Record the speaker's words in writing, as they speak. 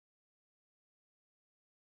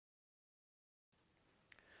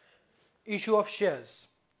Issue of shares.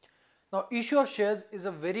 Now, issue of shares is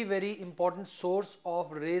a very important source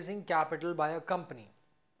of raising capital by a company.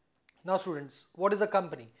 Now students, what is a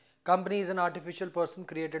company? Company is an artificial person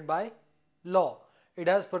created by law. It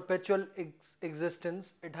has perpetual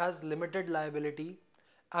existence, it has limited liability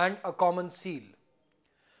and a common seal.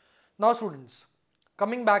 Now students,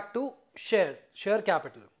 coming back to share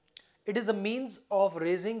capital. It is a means of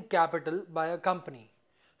raising capital by a company.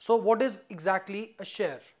 So what is exactly a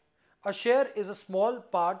share? A share is a small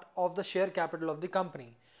part of the share capital of the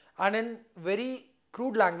company, and in very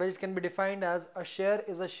crude language it can be defined as a share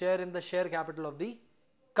is a share in the share capital of the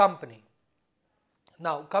company.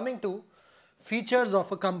 Now coming to features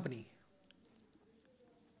of a company.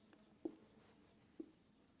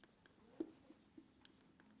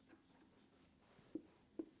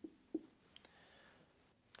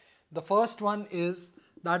 The first one is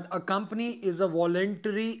that a company is a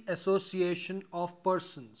voluntary association of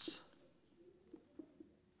persons.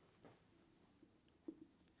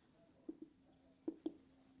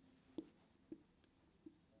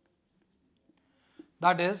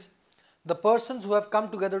 That is, the persons who have come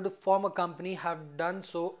together to form a company have done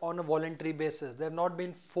so on a voluntary basis. They have not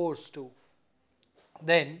been forced to.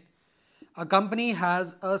 Then, a company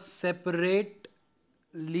has a separate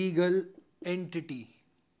legal entity.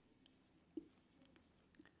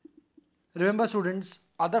 Remember students,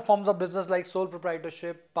 other forms of business like sole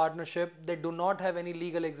proprietorship, partnership, they do not have any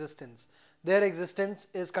legal existence. Their existence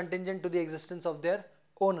is contingent to the existence of their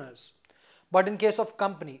owners. But in case of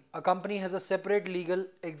company, a company has a separate legal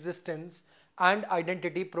existence and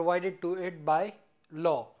identity provided to it by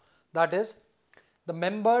law. That is, the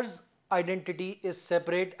members' identity is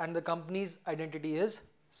separate and the company's identity is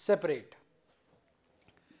separate.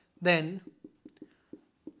 Then,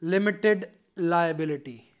 limited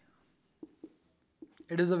liability.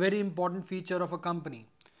 It is a very important feature of a company,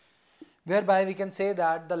 whereby we can say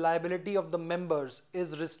that the liability of the members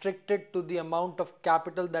is restricted to the amount of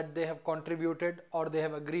capital that they have contributed or they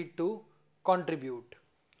have agreed to contribute.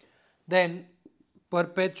 Then,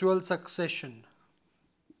 perpetual succession.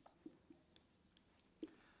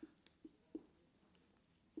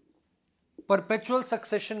 Perpetual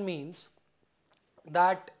succession means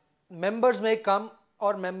that members may come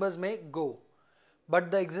or members may go,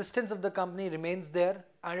 but the existence of the company remains there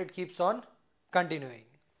and it keeps on continuing.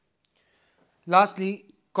 Lastly,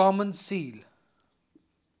 common seal.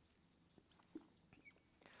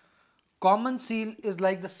 Common seal is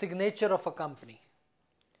like the signature of a company.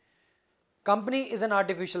 Company is an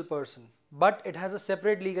artificial person, but it has a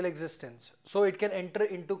separate legal existence, so it can enter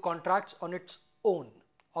into contracts on its own.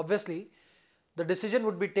 Obviously, the decision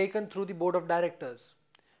would be taken through the board of directors,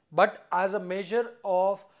 but as a measure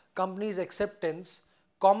of company's acceptance,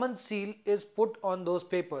 common seal is put on those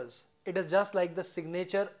papers. It is just like the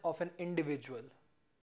signature of an individual.